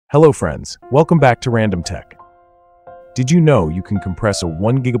Hello friends, welcome back to Random Tech. Did you know you can compress a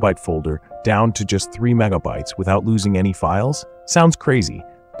 1 GB folder down to just 3 MB without losing any files? Sounds crazy,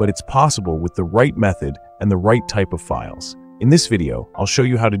 but it's possible with the right method and the right type of files. In this video, I'll show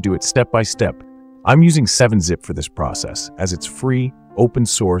you how to do it step by step. I'm using 7-zip for this process as it's free, open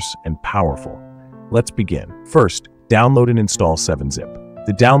source, and powerful. Let's begin. First, download and install 7-zip.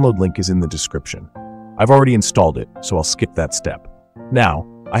 The download link is in the description. I've already installed it, so I'll skip that step. Now,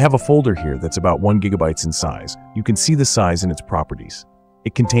 I have a folder here that's about 1 GB in size. You can see the size in its properties.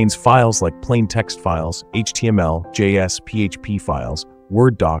 It contains files like plain text files, HTML, JS, PHP files,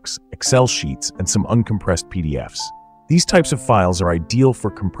 Word docs, Excel sheets, and some uncompressed PDFs. These types of files are ideal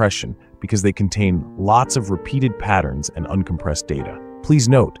for compression because they contain lots of repeated patterns and uncompressed data. Please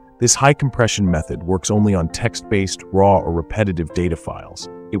note, this high compression method works only on text-based, raw, or repetitive data files.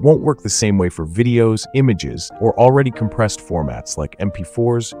 It won't work the same way for videos, images, or already compressed formats like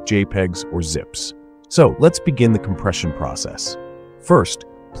MP4s, JPEGs, or zips. So let's begin the compression process. First,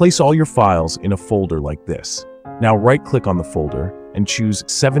 place all your files in a folder like this. Now right-click on the folder and choose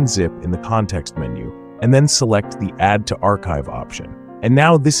 7-zip in the context menu, and then select the Add to Archive option. And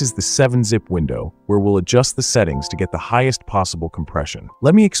now this is the 7-zip window where we'll adjust the settings to get the highest possible compression.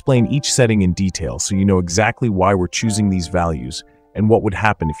 Let me explain each setting in detail so you know exactly why we're choosing these values and what would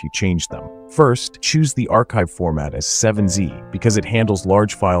happen if you change them. First, choose the archive format as 7Z because it handles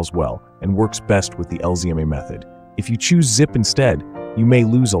large files well and works best with the LZMA method. If you choose zip instead, you may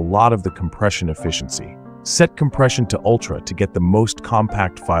lose a lot of the compression efficiency. Set compression to ultra to get the most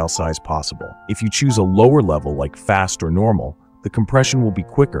compact file size possible. If you choose a lower level like fast or normal, the compression will be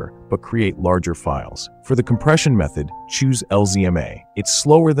quicker but create larger files. For the compression method, choose LZMA. It's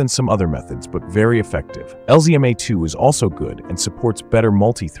slower than some other methods but very effective. LZMA 2 is also good and supports better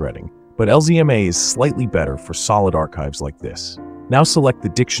multi-threading, but LZMA is slightly better for solid archives like this. Now select the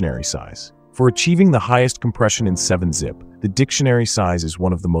dictionary size. For achieving the highest compression in 7-zip, the dictionary size is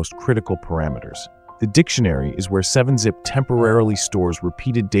one of the most critical parameters. The dictionary is where 7-zip temporarily stores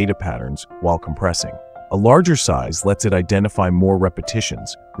repeated data patterns while compressing. A larger size lets it identify more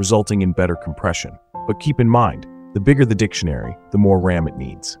repetitions, resulting in better compression. But keep in mind, the bigger the dictionary, the more RAM it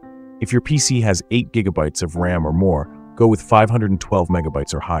needs. If your PC has 8 GB of RAM or more, go with 512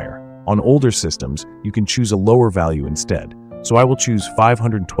 MB or higher. On older systems, you can choose a lower value instead, so I will choose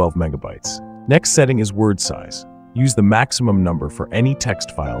 512 MB. Next setting is word size. Use the maximum number for any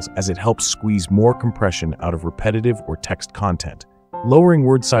text files as it helps squeeze more compression out of repetitive or text content. Lowering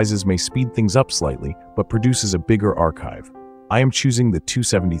word sizes may speed things up slightly, but produces a bigger archive. I am choosing the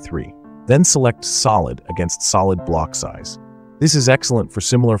 273. Then select solid against solid block size. This is excellent for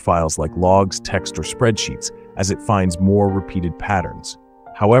similar files like logs, text, or spreadsheets, as it finds more repeated patterns.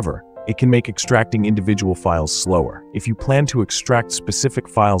 However, it can make extracting individual files slower. If you plan to extract specific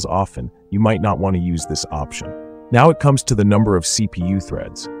files often, you might not want to use this option. Now it comes to the number of CPU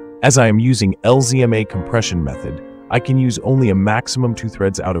threads. As I am using LZMA compression method, I can use only a maximum 2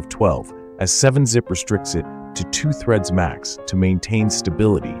 threads out of 12, as 7-zip restricts it to 2 threads max to maintain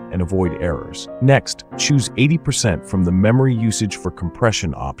stability and avoid errors. Next, choose 80% from the memory usage for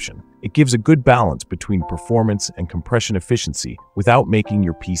compression option. It gives a good balance between performance and compression efficiency without making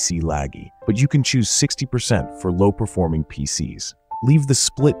your PC laggy, but you can choose 60% for low-performing PCs. Leave the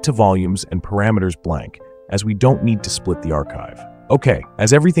split to volumes and parameters blank, as we don't need to split the archive. Okay,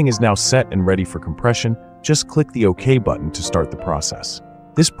 as everything is now set and ready for compression, just click the OK button to start the process.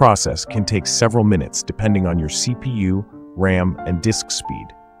 This process can take several minutes depending on your CPU, RAM, and disk speed.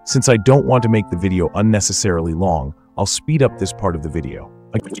 Since I don't want to make the video unnecessarily long, I'll speed up this part of the video.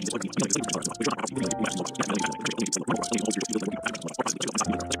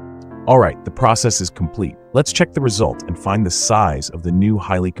 Alright, the process is complete. Let's check the result and find the size of the new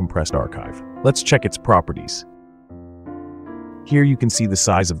highly compressed archive. Let's check its properties. Here you can see the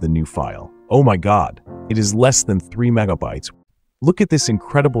size of the new file. Oh my god, it is less than 3 MB. Look at this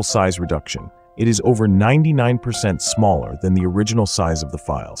incredible size reduction. It is over 99% smaller than the original size of the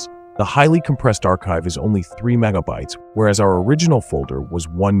files. The highly compressed archive is only 3 MB, whereas our original folder was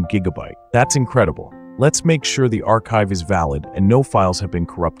 1 GB. That's incredible. Let's make sure the archive is valid and no files have been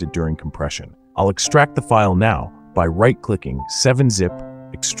corrupted during compression. I'll extract the file now by right-clicking 7-zip,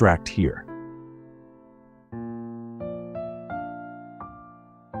 extract here.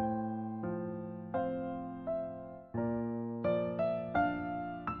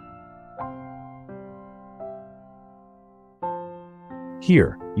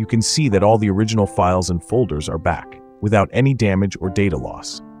 Here, you can see that all the original files and folders are back, without any damage or data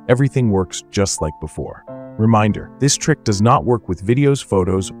loss. Everything works just like before. Reminder, this trick does not work with videos,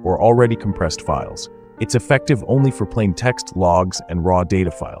 photos, or already compressed files. It's effective only for plain text, logs, and raw data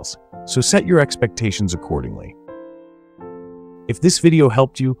files, so set your expectations accordingly. If this video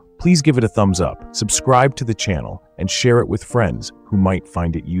helped you, please give it a thumbs up, subscribe to the channel, and share it with friends who might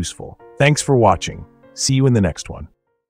find it useful. Thanks for watching. See you in the next one.